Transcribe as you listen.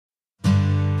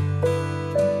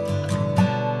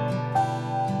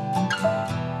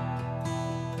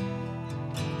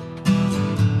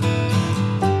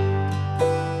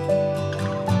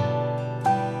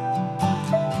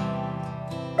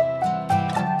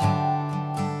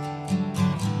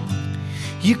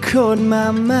You caught my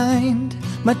mind,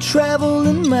 my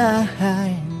traveling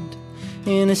mind,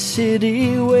 in a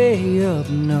city way up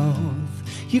north.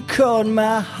 You caught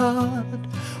my heart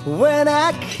when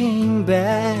I came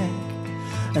back,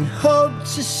 and hoped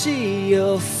to see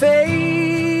your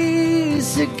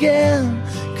face again.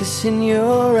 'Cause in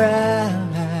your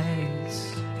eyes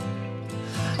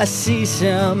I see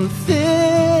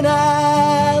something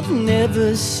I've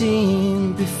never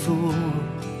seen before.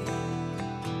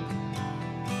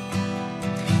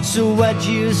 So what'd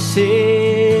you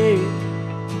say?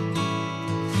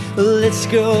 Let's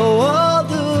go all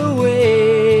the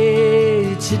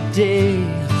way today.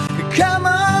 Come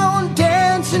on,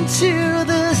 dance into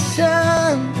the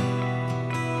sun.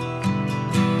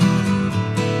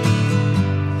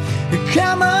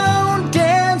 Come on,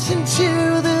 dance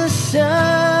into the sunshine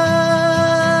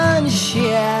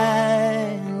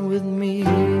with me.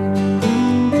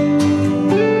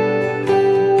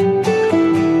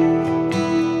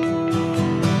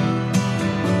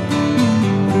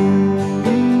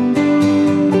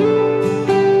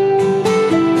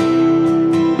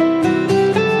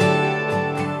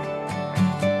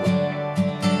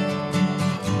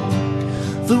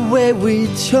 The way we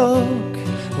talk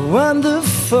on the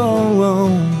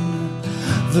phone,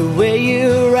 the way you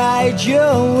write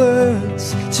your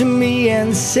words to me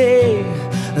and say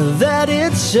that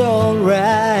it's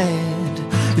alright.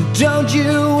 Don't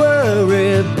you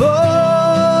worry, boy.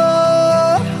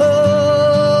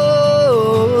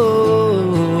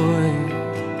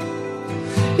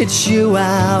 It's you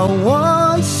I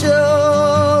want,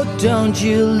 so don't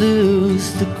you lose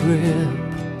the grip.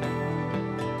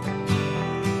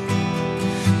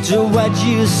 So what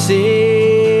you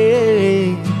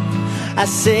say? I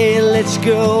say let's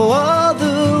go all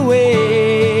the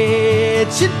way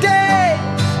today.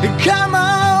 Come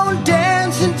on,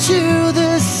 dance into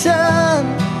the sun.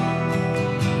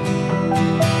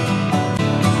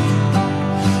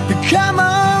 Come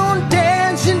on,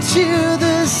 dance into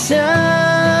the sunshine.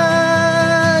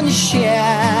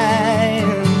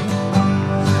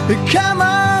 Come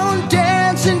on,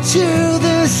 dance into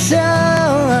the sun.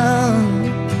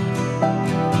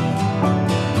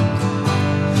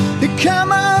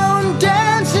 Come on,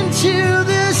 dance into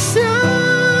the sunshine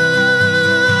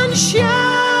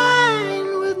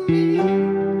with me.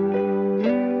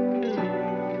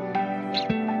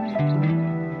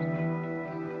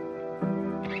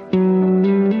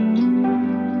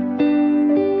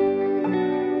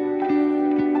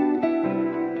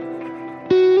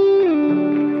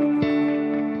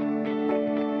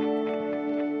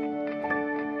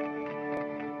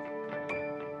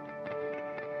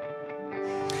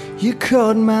 You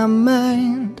caught my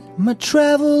mind, my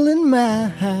traveling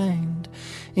mind,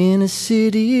 in a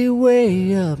city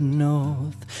way up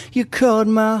north. You caught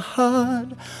my heart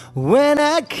when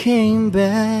I came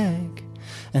back,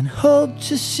 and hoped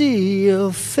to see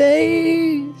your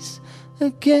face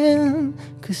again.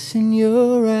 'Cause in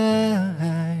your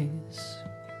eyes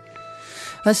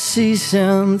I see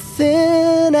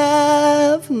something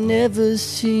I've never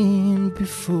seen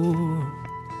before.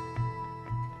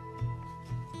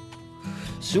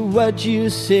 So what you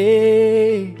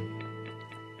say?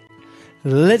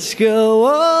 Let's go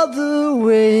all the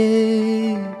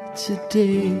way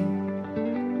today.